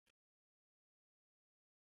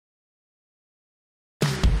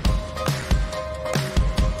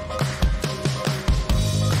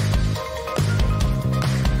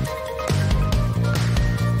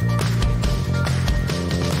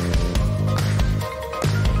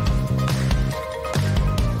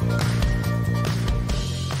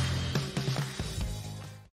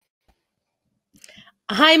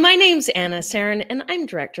Hi, my name's Anna Serin, and I'm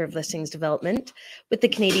Director of Listings Development with the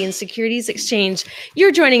Canadian Securities Exchange.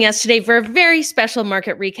 You're joining us today for a very special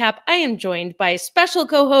market recap. I am joined by special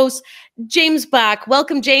co-host James Black.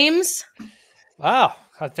 Welcome, James. Wow,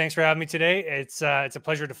 thanks for having me today. It's a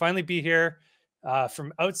pleasure to finally be here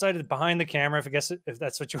from outside of behind the camera, if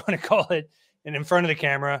that's what you want to call it, and in front of the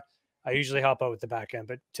camera. I usually help out with the back end,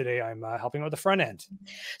 but today I'm helping out with the front end.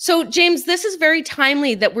 So, James, this is very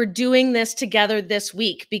timely that we're doing this together this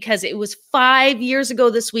week because it was 5 years ago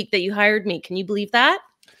this week that you hired me. Can you believe that?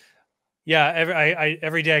 Yeah,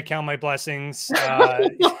 every day I count my blessings.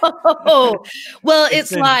 Oh, well,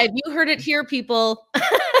 it's live. You heard it here, people.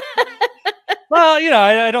 Well, you know,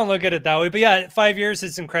 I don't look at it that way, but yeah, 5 years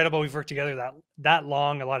is incredible. We've worked together that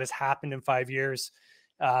long. A lot has happened in 5 years.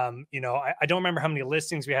 You know, I don't remember how many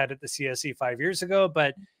listings we had at the CSE 5 years ago,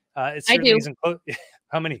 but it certainly isn't close.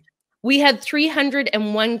 How many? We had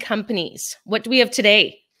 301 companies. What do we have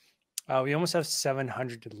today? We almost have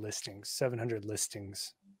 700 listings. 700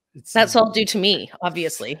 listings. That's all due to me,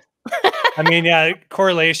 obviously. I mean, yeah,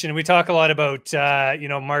 correlation. We talk a lot about, you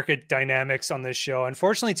know, market dynamics on this show.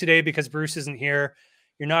 Unfortunately today, because Bruce isn't here,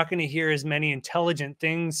 you're not going to hear as many intelligent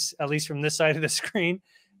things, at least from this side of the screen.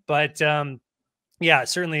 But yeah,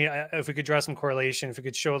 certainly if we could draw some correlation, if we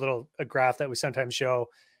could show a graph that we sometimes show,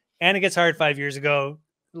 and it gets hard 5 years ago,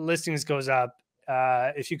 listings goes up.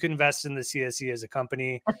 If you could invest in the CSE as a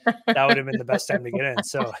company, that would have been the best time to get in.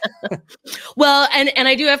 So, well, and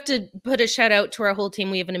I do have to put a shout out to our whole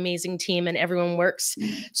team. We have an amazing team, and everyone works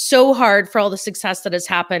so hard for all the success that has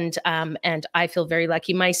happened. And I feel very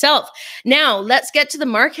lucky myself. Now, let's get to the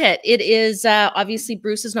market. It is obviously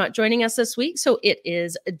Bruce is not joining us this week, so it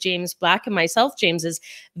is James Black and myself. James is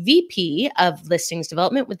VP of Listings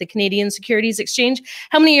Development with the Canadian Securities Exchange.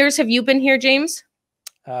 How many years have you been here, James?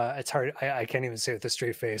 It's hard. I can't even say it with a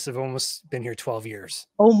straight face. I've almost been here 12 years.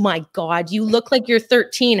 Oh my God. You look like you're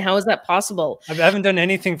 13. How is that possible? I haven't done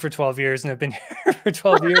anything for 12 years and I've been here for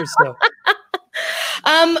 12 years. So.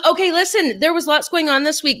 Okay, listen, there was lots going on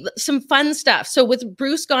this week, some fun stuff. So with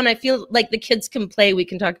Bruce gone, I feel like the kids can play. We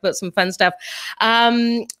can talk about some fun stuff.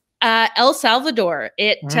 El Salvador,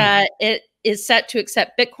 it is set to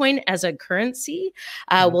accept Bitcoin as a currency.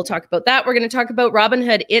 We'll talk about that. We're going to talk about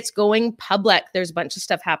Robinhood. It's going public. There's a bunch of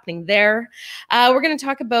stuff happening there. We're going to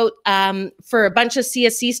talk about, for a bunch of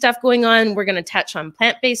CSE stuff going on, we're going to touch on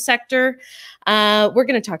plant-based sector. We're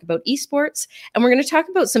going to talk about esports, and we're going to talk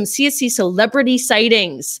about some CSE celebrity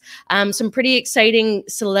sightings, some pretty exciting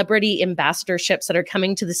celebrity ambassadorships that are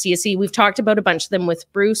coming to the CSE. We've talked about a bunch of them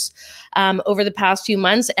with Bruce over the past few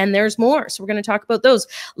months, and there's more. So we're going to talk about those.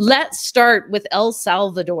 Let's start with El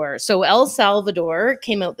Salvador. So El Salvador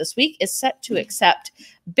came out this week, is set to accept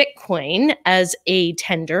Bitcoin as a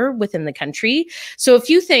tender within the country. So a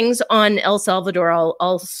few things on El Salvador.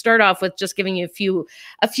 I'll start off with just giving you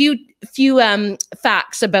a few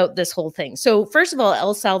facts about this whole thing. So first of all,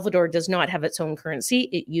 El Salvador does not have its own currency.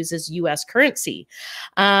 It uses US currency.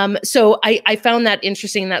 So I found that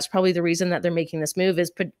interesting. That's probably the reason that they're making this move,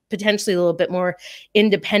 is potentially a little bit more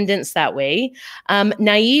independence that way.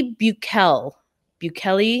 Nayib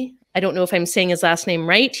Bukele, I don't know if I'm saying his last name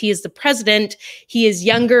right. He is the president. He is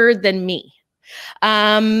younger than me.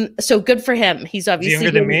 So good for him. He's obviously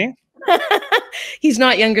younger than me. He's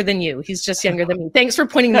not younger than you. He's just younger than me. Thanks for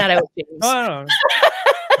pointing that out, James. Oh, no.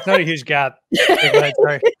 It's not a huge gap.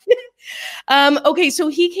 Sorry. Okay, so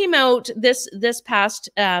he came out this passed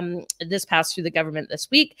through the government this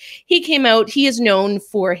week. He came out. He is known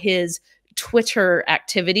for his Twitter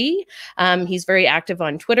activity. He's very active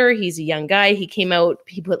on Twitter. He's a young guy. He came out,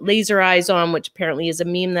 he put laser eyes on, which apparently is a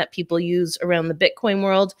meme that people use around the Bitcoin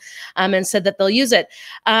world, and said that they'll use it.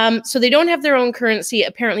 So they don't have their own currency.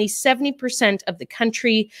 Apparently 70% of the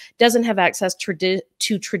country doesn't have access to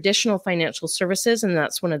traditional financial services, and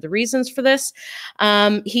that's one of the reasons for this.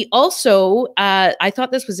 He also, I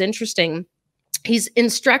thought this was interesting, he's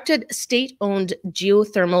instructed state-owned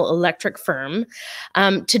geothermal electric firm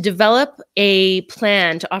to develop a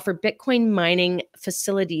plan to offer Bitcoin mining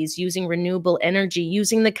facilities using renewable energy,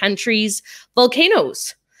 using the country's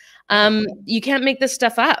volcanoes. You can't make this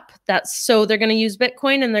stuff up. So they're going to use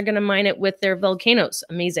Bitcoin and they're going to mine it with their volcanoes.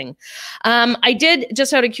 Amazing. I did,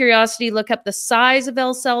 just out of curiosity, look up the size of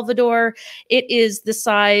El Salvador. It is the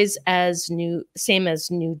size same as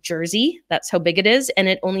New Jersey. That's how big it is. And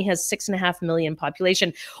it only has 6.5 million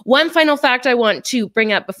population. One final fact I want to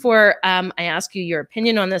bring up before I ask you your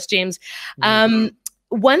opinion on this, James.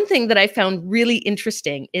 One thing that I found really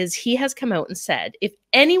interesting is he has come out and said, if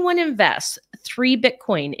anyone invests 3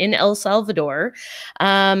 Bitcoin in El Salvador,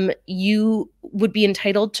 you would be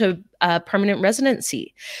entitled to permanent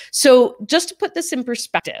residency. So just to put this in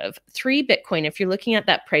perspective, 3 Bitcoin, if you're looking at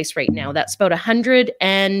that price right now, that's about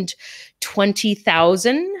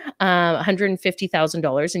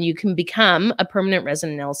 $150,000, and you can become a permanent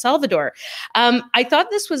resident in El Salvador. I thought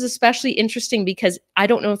this was especially interesting because I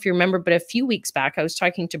don't know if you remember, but a few weeks back, I was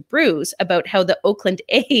talking to Bruce about how the Oakland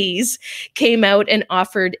A's came out and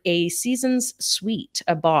offered a season's suite,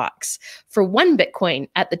 a box, for 1 Bitcoin.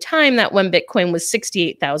 At the time, that 1 Bitcoin was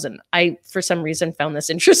 68,000. I, for some reason, found this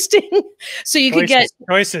interesting. So you could get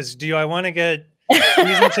choices. Do I want to get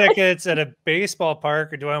season tickets at a baseball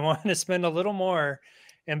park, or do I want to spend a little more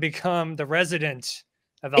and become the resident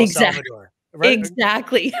of El Salvador?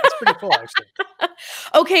 Exactly. That's pretty cool, actually.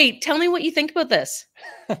 Okay, tell me what you think about this.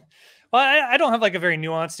 Well, I don't have like a very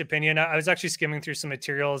nuanced opinion. I was actually skimming through some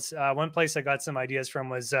materials. One place I got some ideas from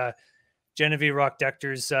was Genevieve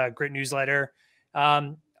Rock-Decter's Grit newsletter.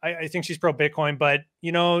 I think she's pro Bitcoin, but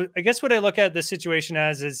you know, I guess what I look at this situation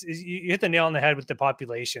as is you hit the nail on the head with the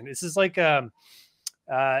population. This is like it's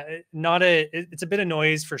a bit of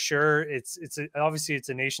noise for sure. Obviously it's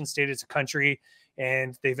a nation state, it's a country,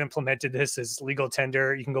 and they've implemented this as legal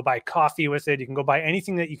tender. You can go buy coffee with it. You can go buy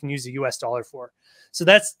anything that you can use the US dollar for. So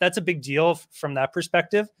that's a big deal from that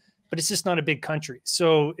perspective, but it's just not a big country.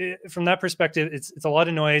 So from that perspective, it's a lot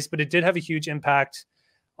of noise, but it did have a huge impact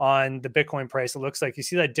on the Bitcoin price. It looks like you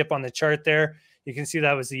see that dip on the chart there. You can see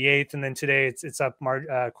that was the 8th. And then today it's up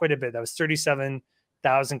quite a bit. That was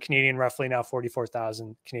 37,000 Canadian, roughly now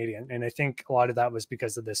 44,000 Canadian. And I think a lot of that was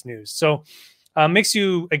because of this news. So makes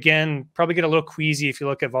you, again, probably get a little queasy if you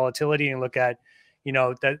look at volatility and look at, you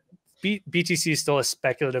know, that BTC is still a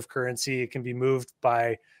speculative currency. It can be moved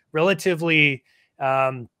by relatively,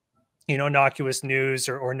 you know, innocuous news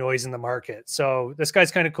or noise in the market. So this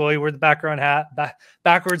guy's kind of cool. He wore the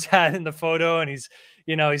backwards hat in the photo, and he's,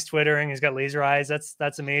 you know, he's twittering. He's got laser eyes.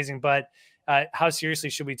 That's amazing. But how seriously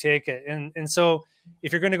should we take it? And so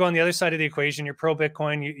if you're going to go on the other side of the equation, you're pro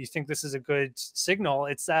Bitcoin, you think this is a good signal.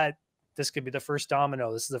 It's that this could be the first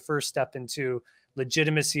domino. This is the first step into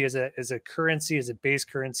legitimacy as a currency, as a base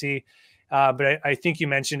currency. But I think you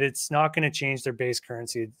mentioned it's not going to change their base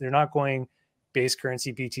currency. They're not going base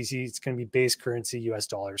currency BTC. It's going to be base currency US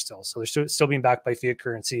dollar still. So they're still being backed by fiat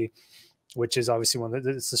currency, which is obviously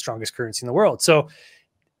it's the strongest currency in the world. So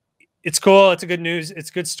it's cool. It's a good news. It's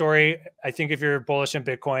a good story. I think if you're bullish on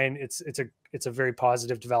Bitcoin, it's a very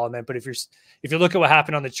positive development. But if you look at what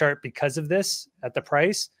happened on the chart because of this at the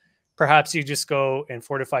price, perhaps you just go and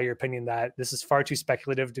fortify your opinion that this is far too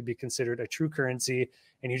speculative to be considered a true currency,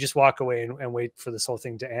 and you just walk away and wait for this whole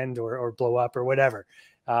thing to end or blow up or whatever.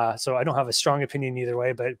 So I don't have a strong opinion either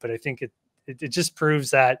way, but I think it just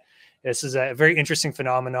proves that this is a very interesting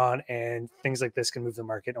phenomenon, and things like this can move the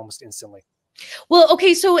market almost instantly. Well,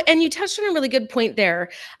 okay. So, and you touched on a really good point there.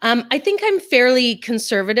 I think I'm fairly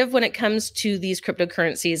conservative when it comes to these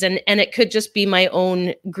cryptocurrencies, and it could just be my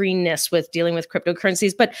own greenness with dealing with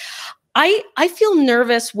cryptocurrencies. But I feel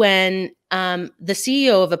nervous when the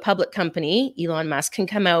CEO of a public company, Elon Musk, can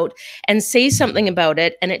come out and say something about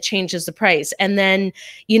it and it changes the price. And then,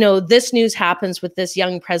 you know, this news happens with this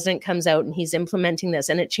young president comes out and he's implementing this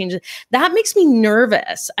and it changes. That makes me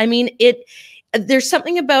nervous. I mean, there's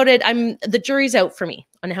something about it. The jury's out for me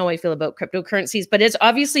on how I feel about cryptocurrencies, but it's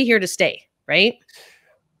obviously here to stay, right?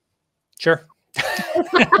 Sure.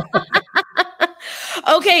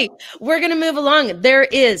 Okay, we're going to move along. There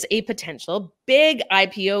is a potential big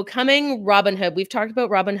IPO coming. Robinhood. We've talked about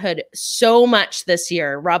Robinhood so much this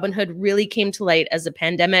year. Robinhood really came to light as the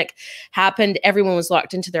pandemic happened. Everyone was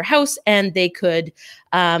locked into their house, and they could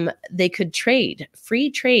trade free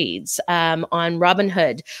trades on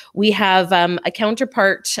Robinhood. We have a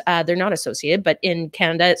counterpart. They're not associated, but in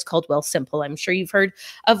Canada, it's called Wealthsimple. I'm sure you've heard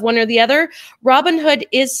of one or the other. Robinhood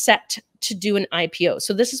is set to do an IPO.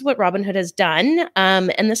 So this is what Robinhood has done.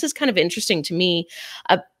 And this is kind of interesting to me.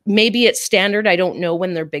 Maybe it's standard. I don't know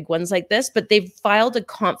when they're big ones like this, but they've filed a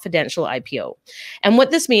confidential IPO. And what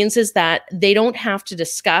this means is that they don't have to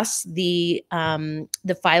discuss the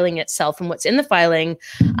filing itself and what's in the filing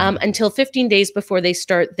until 15 days before they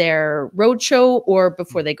start their roadshow or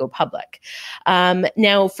before they go public.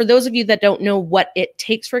 Now, for those of you that don't know what it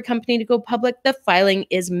takes for a company to go public, the filing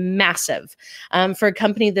is massive. For a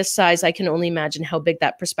company this size, I can only imagine how big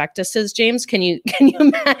that prospectus is. James, can you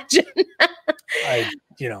imagine?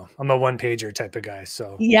 I'm a one-pager type of guy.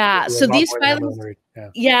 So yeah. So these filings,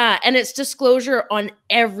 yeah, and it's disclosure on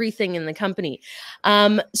everything in the company.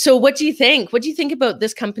 So what do you think? What do you think about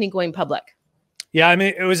this company going public? Yeah, I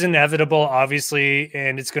mean, it was inevitable, obviously,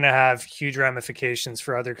 and it's going to have huge ramifications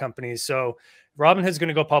for other companies. So Robinhood's going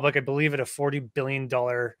to go public, I believe, at a $40 billion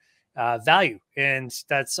value. And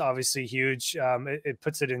that's obviously huge. It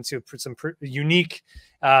puts it into some unique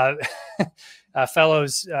uh,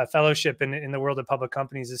 fellowship in the world of public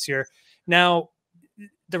companies this year. Now,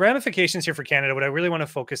 the ramifications here for Canada, what I really want to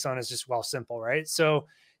focus on is just Wealthsimple, right? So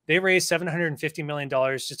they raised $750 million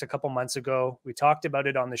just a couple months ago. We talked about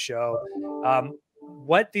it on the show.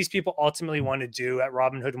 What these people ultimately want to do at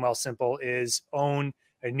Robinhood and Wealthsimple is own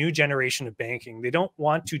a new generation of banking. They don't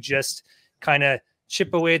want to just kind of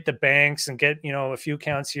chip away at the banks and get, a few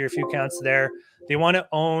counts here, a few counts there. They want to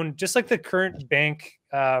own, just like the current bank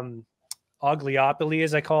oligopoly,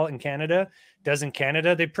 as I call it in Canada, does in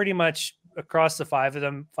Canada. They pretty much, across the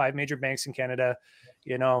five major banks in Canada,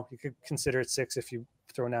 you could consider it six if you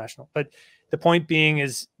throw national. But the point being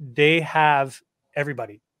is they have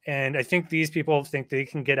everybody. And I think these people think they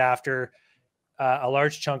can get after a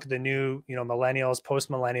large chunk of the new, millennials,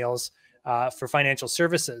 post-millennials for financial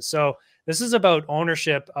services. So this is about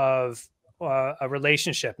ownership of a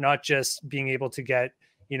relationship, not just being able to get,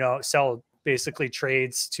 sell basically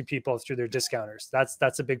trades to people through their discounters.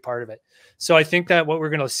 That's a big part of it. So I think that what we're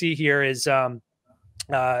going to see here is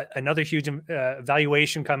another huge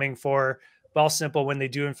valuation coming for Wealthsimple when they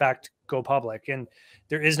do in fact go public. And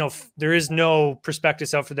there is no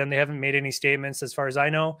prospectus out for them. They haven't made any statements as far as I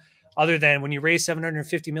know, other than when you raise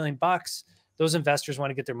 $750 million, those investors want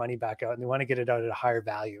to get their money back out and they want to get it out at a higher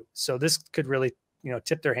value. So this could really,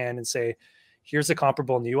 tip their hand and say, here's a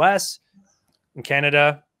comparable in the US, in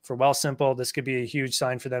Canada for Wealthsimple. This could be a huge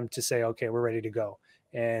sign for them to say, okay, we're ready to go.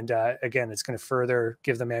 And again, it's going to further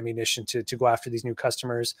give them ammunition to go after these new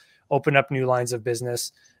customers, open up new lines of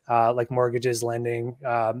business like mortgages, lending,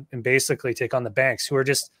 and basically take on the banks who are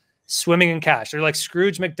just swimming in cash. They're like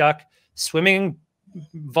Scrooge McDuck, swimming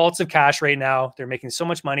in vaults of cash right now. They're making so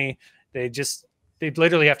much money. They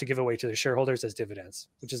literally have to give away to their shareholders as dividends,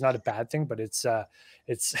 which is not a bad thing, but it's Yeah.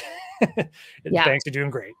 banks are doing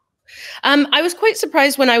great. I was quite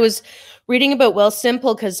surprised when I was reading about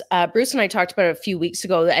Wealthsimple because Bruce and I talked about it a few weeks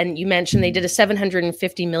ago, and you mentioned they did a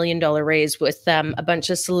 $750 million raise with a bunch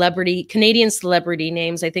of Canadian celebrity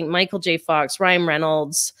names. I think Michael J. Fox, Ryan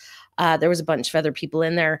Reynolds. There was a bunch of other people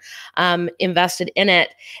in there invested in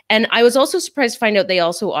it. And I was also surprised to find out they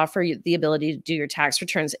also offer you the ability to do your tax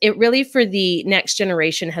returns. It really, for the next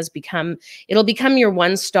generation, it'll become your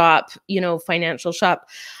one-stop, financial shop.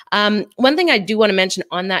 One thing I do want to mention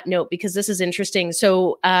on that note, because this is interesting.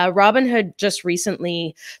 So Robinhood just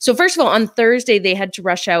recently, so first of all, on Thursday, they had to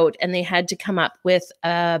rush out and they had to come up with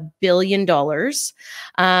 $1 billion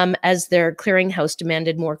as their clearinghouse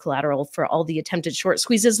demanded more collateral for all the attempted short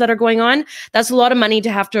squeezes that are going on. That's a lot of money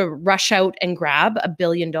to have to rush out and grab $1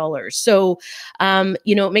 billion. So,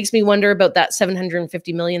 it makes me wonder about that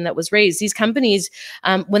 $750 million that was raised. These companies,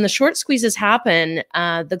 when the short squeezes happen,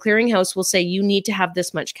 the clearinghouse will say you need to have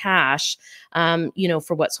this much cash,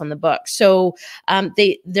 for what's on the book. So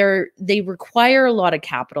they require a lot of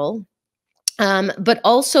capital. But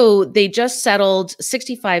also they just settled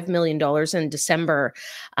 $65 million in December.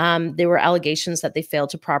 There were allegations that they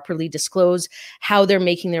failed to properly disclose how they're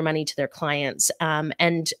making their money to their clients.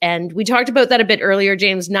 And we talked about that a bit earlier,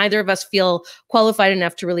 James. Neither of us feel qualified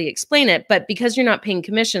enough to really explain it, but because you're not paying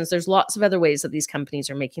commissions, there's lots of other ways that these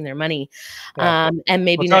companies are making their money. Yeah. And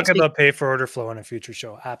maybe we'll talk about pay for order flow on a future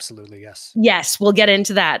show. Absolutely. Yes. Yes, we'll get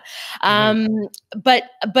into that.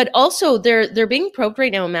 But also they're being probed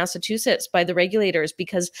right now in Massachusetts by the regulators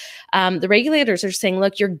because the regulators are saying,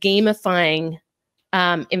 look, you're gamifying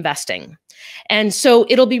investing. And so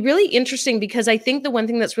it'll be really interesting because I think the one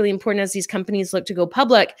thing that's really important as these companies look to go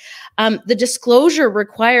public, the disclosure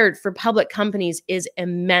required for public companies is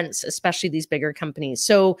immense, especially these bigger companies.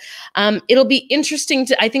 So it'll be interesting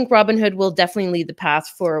I think Robinhood will definitely lead the path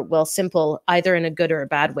for Wealthsimple, either in a good or a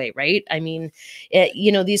bad way, right? I mean,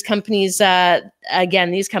 these companies,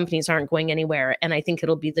 these companies aren't going anywhere. And I think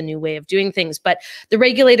it'll be the new way of doing things. But the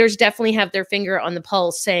regulators definitely have their finger on the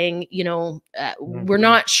pulse saying, we're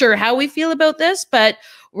not sure how we feel about this, but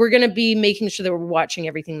we're going to be making sure that we're watching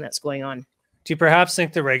everything that's going on. Do you perhaps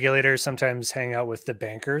think the regulators sometimes hang out with the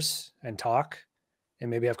bankers and talk and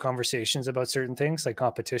maybe have conversations about certain things like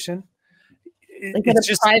competition? Like it's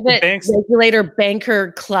just private regulator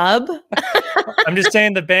banker club. I'm just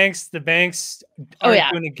saying the banks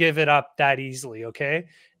aren't going to give it up that easily. Okay.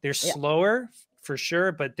 They're slower for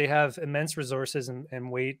sure, but they have immense resources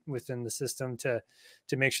and weight within the system to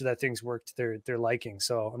make sure that things work to their liking.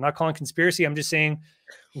 So I'm not calling conspiracy. I'm just saying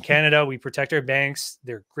in Canada, we protect our banks.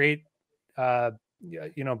 They're great,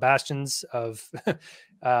 bastions of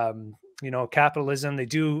capitalism. They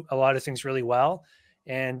do a lot of things really well,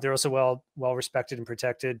 and they're also well respected and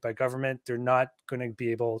protected by government. They're not going to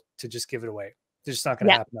be able to just give it away. It's just not going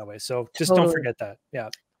to happen that way. So just don't forget that. Yeah.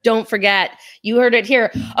 Don't forget, you heard it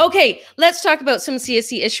here. Okay, let's talk about some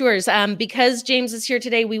CSE issuers. Because James is here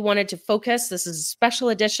today, we wanted to focus. This is a special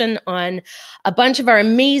edition on a bunch of our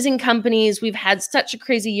amazing companies. We've had such a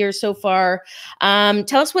crazy year so far.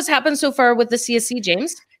 Tell us what's happened so far with the CSE,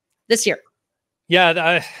 James, this year.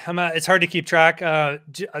 Yeah, it's hard to keep track.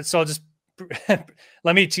 So I'll just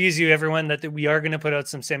let me tease you, everyone, that we are going to put out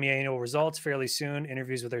some semi-annual results fairly soon.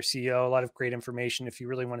 Interviews with our CEO, a lot of great information if you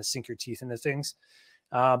really want to sink your teeth into things.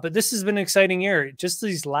 But this has been an exciting year. Just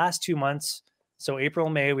these last 2 months, so April,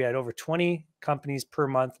 May, we had over 20 companies per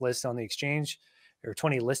month listed on the exchange, or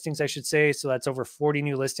 20 listings, I should say. So that's over 40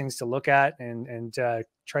 new listings to look at and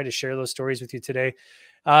try to share those stories with you today.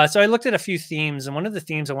 So I looked at a few themes, and one of the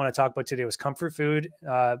themes I want to talk about today was comfort food,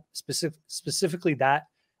 specifically that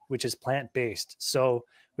which is plant-based. So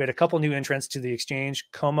we had a couple new entrants to the exchange,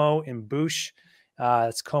 Como and Boosh.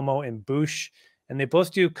 It's Como and Boosh. And they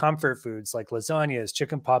both do comfort foods like lasagnas,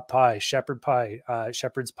 chicken pot pie,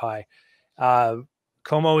 shepherd's pie.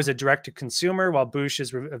 Como is a direct-to-consumer, while Boosh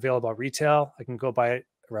is available at retail. I can go buy it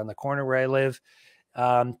around the corner where I live.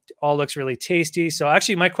 All looks really tasty. So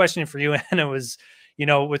actually, my question for you, Anna, was,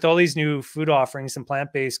 with all these new food offerings and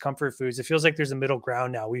plant-based comfort foods, it feels like there's a middle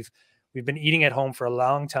ground now. We've been eating at home for a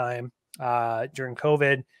long time during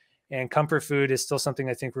COVID, and comfort food is still something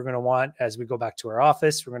I think we're going to want as we go back to our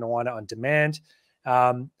office. We're going to want it on demand.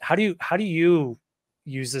 How do you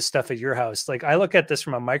use this stuff at your house? Like, I look at this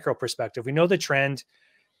from a micro perspective. We know the trend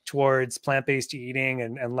towards plant-based eating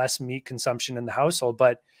and less meat consumption in the household,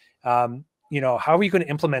 but how are we going to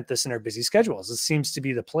implement this in our busy schedules? This seems to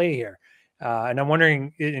be the play here. And I'm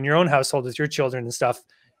wondering, in your own household with your children and stuff,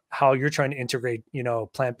 how you're trying to integrate,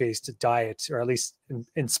 plant-based diet, or at least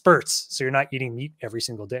in spurts, so you're not eating meat every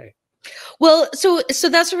single day. Well, so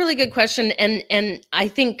that's a really good question, and I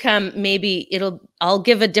think maybe I'll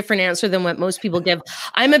give a different answer than what most people give.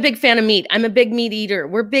 I'm a big fan of meat. I'm a big meat eater.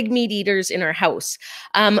 We're big meat eaters in our house.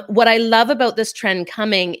 What I love about this trend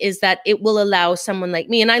coming is that it will allow someone like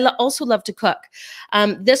me, and I also love to cook.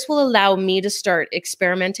 This will allow me to start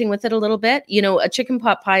experimenting with it a little bit. A chicken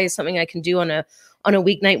pot pie is something I can do on a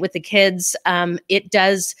weeknight with the kids.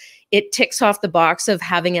 It ticks off the box of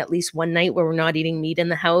having at least one night where we're not eating meat in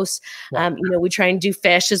the house. Wow. We try and do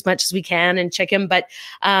fish as much as we can and chicken, but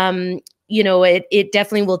it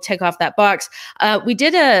definitely will tick off that box. We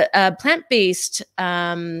did a plant-based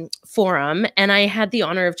forum, and I had the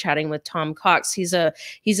honor of chatting with Tom Cox. He's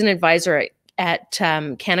an advisor at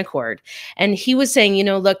Canaccord. And he was saying,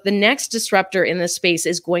 look, the next disruptor in this space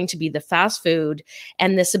is going to be the fast food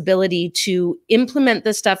and this ability to implement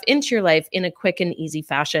this stuff into your life in a quick and easy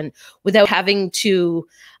fashion without having to,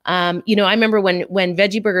 I remember when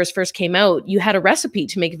veggie burgers first came out, you had a recipe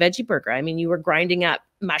to make a veggie burger. I mean, you were grinding up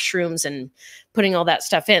mushrooms and putting all that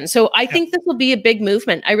stuff in. So I think this will be a big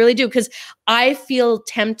movement. I really do, because I feel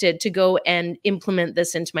tempted to go and implement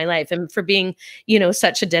this into my life. And for being,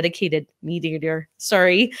 such a dedicated meat eater, it's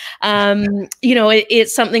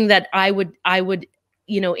something that I would,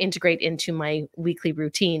 integrate into my weekly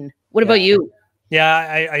routine. What about you?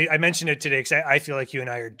 Yeah, I mentioned it today because I feel like you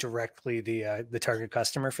and I are directly the target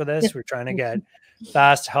customer for this. We're trying to get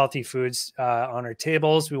fast, healthy foods on our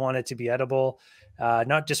tables. We want it to be edible.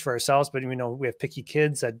 Not just for ourselves, but we have picky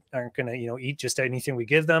kids that aren't going to eat just anything we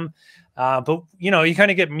give them. But you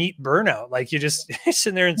kind of get meat burnout. Like, you just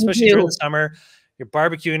sitting there, and especially during the summer, you're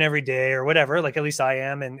barbecuing every day or whatever. Like, at least I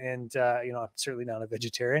am, and I'm certainly not a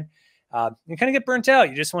vegetarian. You kind of get burnt out.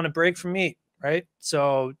 You just want to break from meat, right?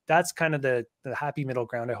 So that's kind of the happy middle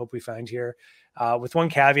ground I hope we find here. With one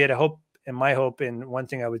caveat, my hope, and one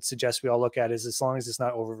thing I would suggest we all look at is, as long as it's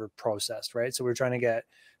not over processed, right? So we're trying to get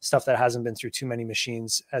stuff that hasn't been through too many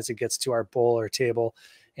machines as it gets to our bowl or table.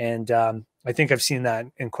 And I think I've seen that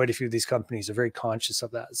in quite a few of these companies are very conscious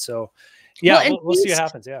of that. So yeah, we'll see what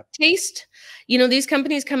happens. Yeah. Taste, these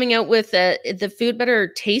companies coming out with the food better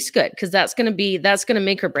taste good, because that's going to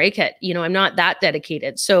make or break it. I'm not that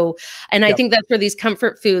dedicated. So, and I think that's where these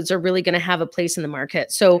comfort foods are really going to have a place in the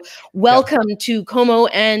market. So welcome to Como,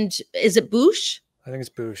 and is it Boosh? I think it's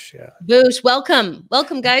Boosh. Yeah. Boosh. Welcome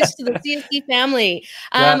guys to the CSE family.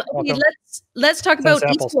 Okay, let's talk about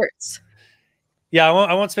esports. Yeah,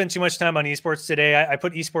 I won't spend too much time on esports today. I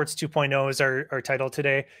put esports 2.0 as our title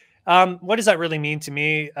today. What does that really mean to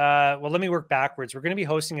me? Well, let me work backwards. We're going to be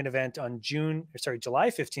hosting an event on July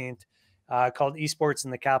 15th called Esports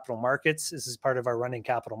in the Capital Markets. This is part of our Running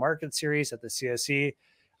Capital Markets series at the CSE.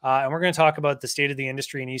 And we're going to talk about the state of the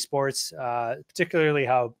industry in esports, particularly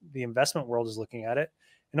how the investment world is looking at it,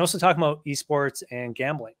 and also talking about esports and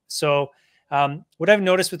gambling. So what I've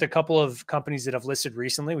noticed with a couple of companies that have listed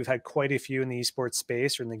recently, we've had quite a few in the esports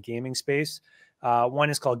space or in the gaming space. One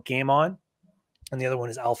is called Game On, and the other one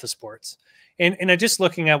is Alpha Sports. And I'm just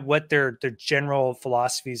looking at what their general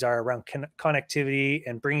philosophies are around connectivity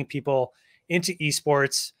and bringing people into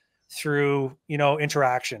esports through,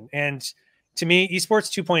 interaction. And to me,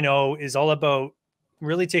 esports 2.0 is all about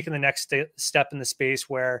really taking the next step in the space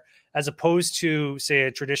where, as opposed to, say,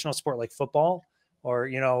 a traditional sport like football or,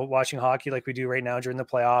 watching hockey like we do right now during the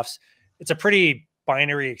playoffs, it's a pretty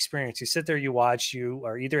binary experience. You sit there, you watch, you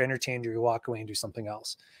are either entertained or you walk away and do something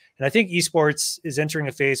else. And I think esports is entering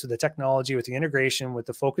a phase with the technology, with the integration, with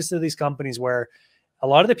the focus of these companies where a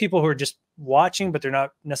lot of the people who are just watching, but they're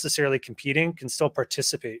not necessarily competing, can still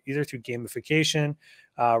participate either through gamification,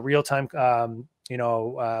 real-time,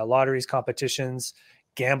 lotteries, competitions,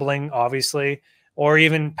 gambling, obviously, or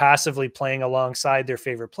even passively playing alongside their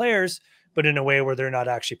favorite players, but in a way where they're not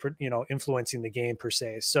actually, influencing the game per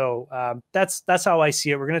se. So that's how I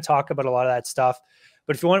see it. We're going to talk about a lot of that stuff.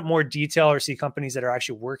 But if you want more detail or see companies that are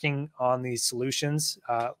actually working on these solutions,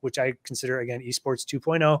 which I consider, again, esports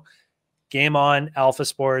 2.0, Game On, Alpha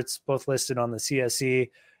Sports, both listed on the CSE.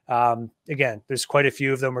 Again, there's quite a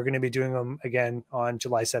few of them. We're going to be doing them again on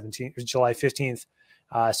July 17th or July 15th.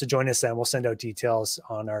 So join us then. We'll send out details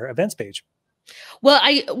on our events page. Well,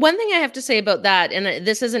 one thing I have to say about that, and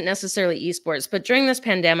this isn't necessarily esports, but during this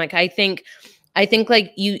pandemic, I think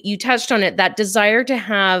like you touched on it, that desire to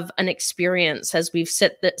have an experience as we've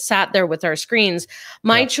sat there with our screens.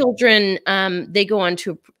 My children, they go on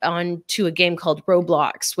to a game called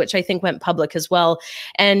Roblox, which I think went public as well.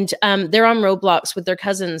 And they're on Roblox with their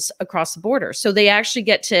cousins across the border. So they actually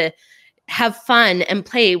get to have fun and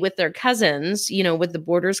play with their cousins, with the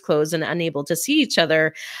borders closed and unable to see each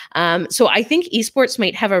other. So I think esports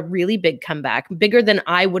might have a really big comeback, bigger than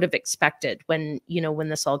I would have expected when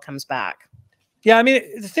this all comes back. Yeah, I mean,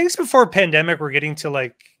 the things before pandemic, we're getting to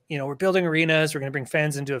we're building arenas, we're going to bring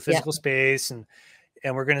fans into a physical space, and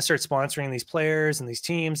we're going to start sponsoring these players and these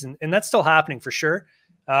teams, and that's still happening for sure.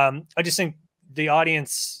 I just think the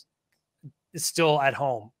audience is still at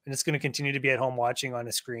home, and it's going to continue to be at home watching on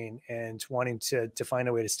a screen and wanting to find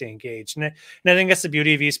a way to stay engaged. And I think that's the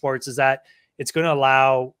beauty of esports, is that it's going to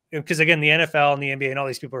allow, because again, the NFL and the NBA and all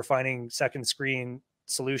these people are finding second screen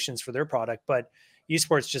solutions for their product, but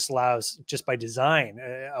esports just allows, just by design,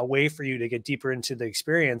 a way for you to get deeper into the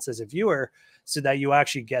experience as a viewer, so that you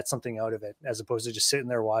actually get something out of it, as opposed to just sitting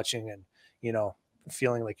there watching and,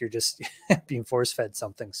 feeling like you're just being force fed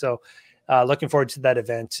something. So looking forward to that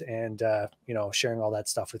event and, sharing all that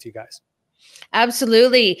stuff with you guys.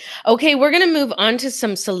 Absolutely. Okay, we're going to move on to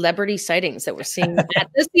some celebrity sightings that we're seeing at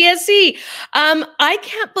the CSE. I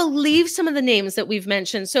can't believe some of the names that we've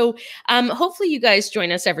mentioned. So hopefully you guys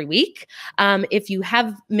join us every week. If you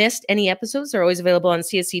have missed any episodes, they're always available on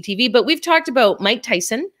CSE TV. But we've talked about Mike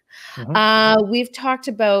Tyson. We've talked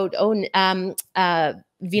about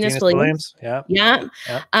Venus Williams. Yeah.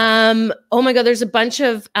 Oh my God, there's a bunch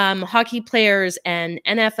of hockey players and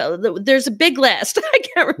NFL. There's a big list. I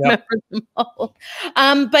can't remember them all.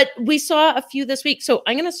 But we saw a few this week. So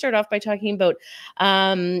I'm going to start off by talking about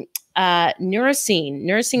Nurosene.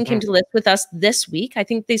 Nurosene came to list with us this week. I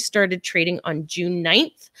think they started trading on June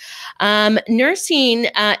 9th. Nurosene,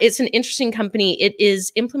 it's an interesting company. It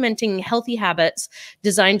is implementing healthy habits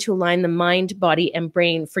designed to align the mind, body, and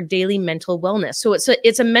brain for daily mental wellness. So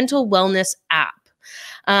it's a mental wellness app.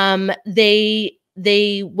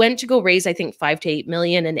 They went to go raise, I think, 5 to 8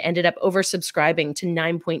 million and ended up oversubscribing to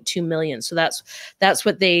 9.2 million. So that's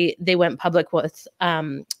what they went public with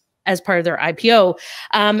as part of their IPO.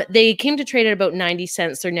 They came to trade at about 90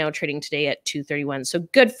 cents. They're now trading today at 2.31. So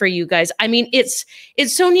good for you guys. I mean, it's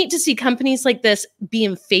so neat to see companies like this be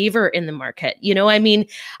in favor in the market. I mean,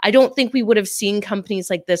 I don't think we would have seen companies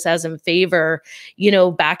like this as in favor,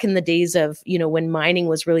 back in the days of, when mining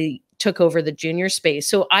was really took over the junior space.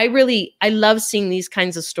 So I love seeing these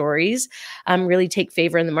kinds of stories really take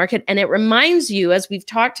favor in the market. And it reminds you, as we've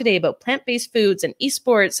talked today about plant-based foods and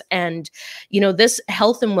esports and, this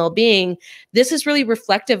health and well-being, this is really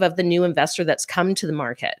reflective of the new investor that's come to the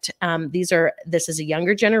market. This is a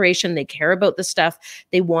younger generation. They care about this stuff.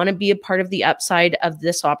 They want to be a part of the upside of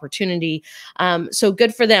this opportunity. So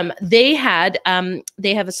good for them. They have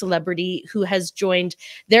a celebrity who has joined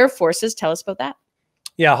their forces. Tell us about that.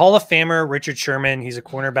 Yeah, Hall of Famer Richard Sherman. He's a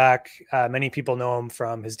cornerback. Many people know him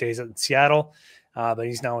from his days in Seattle, but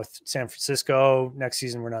he's now with San Francisco. Next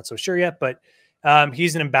season, we're not so sure yet. But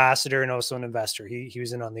He's an ambassador and also an investor. He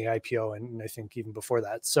was in on the IPO and I think even before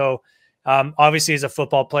that. So obviously as a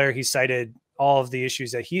football player, he cited all of the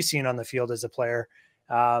issues that he's seen on the field as a player,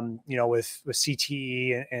 with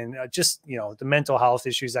CTE and just, the mental health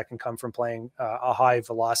issues that can come from playing a high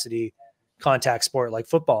velocity contact sport like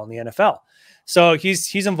football in the NFL. So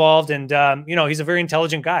he's involved and, he's a very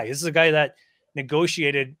intelligent guy. This is a guy that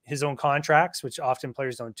negotiated his own contracts, which often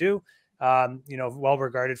players don't do. Well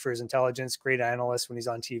regarded for his intelligence, great analyst when he's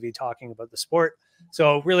on TV talking about the sport.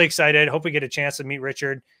 So really excited. Hope we get a chance to meet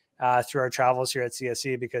Richard through our travels here at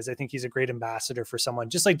CSE, because I think he's a great ambassador for someone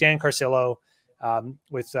just like Dan Carcillo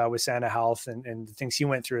with Santa Health and the things he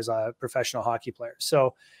went through as a professional hockey player.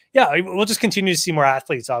 So yeah, we'll just continue to see more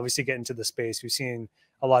athletes obviously get into the space. We've seen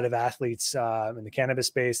a lot of athletes in the cannabis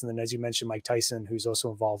space. And then, as you mentioned, Mike Tyson, who's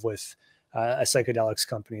also involved with a psychedelics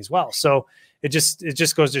company as well. So it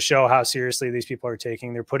just goes to show how seriously these people are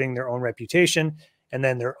taking. They're putting their own reputation and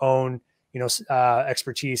then their own,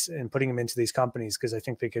 expertise and putting them into these companies, because I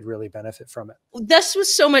think they could really benefit from it. This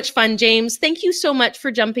was so much fun, James. Thank you so much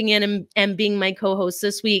for jumping in and being my co-host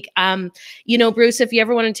this week. Bruce, if you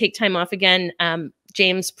ever want to take time off again,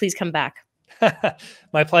 James, please come back.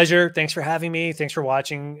 My pleasure. Thanks for having me. Thanks for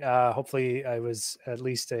watching. Hopefully I was at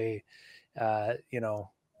least a,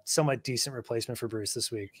 somewhat decent replacement for Bruce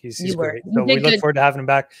this week. He's great. So we look forward to having him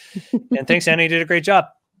back. And thanks, Anna. You did a great job.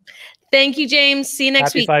 Thank you, James. See you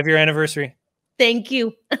next week. Happy 5-year anniversary. Thank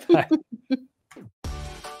you. Bye.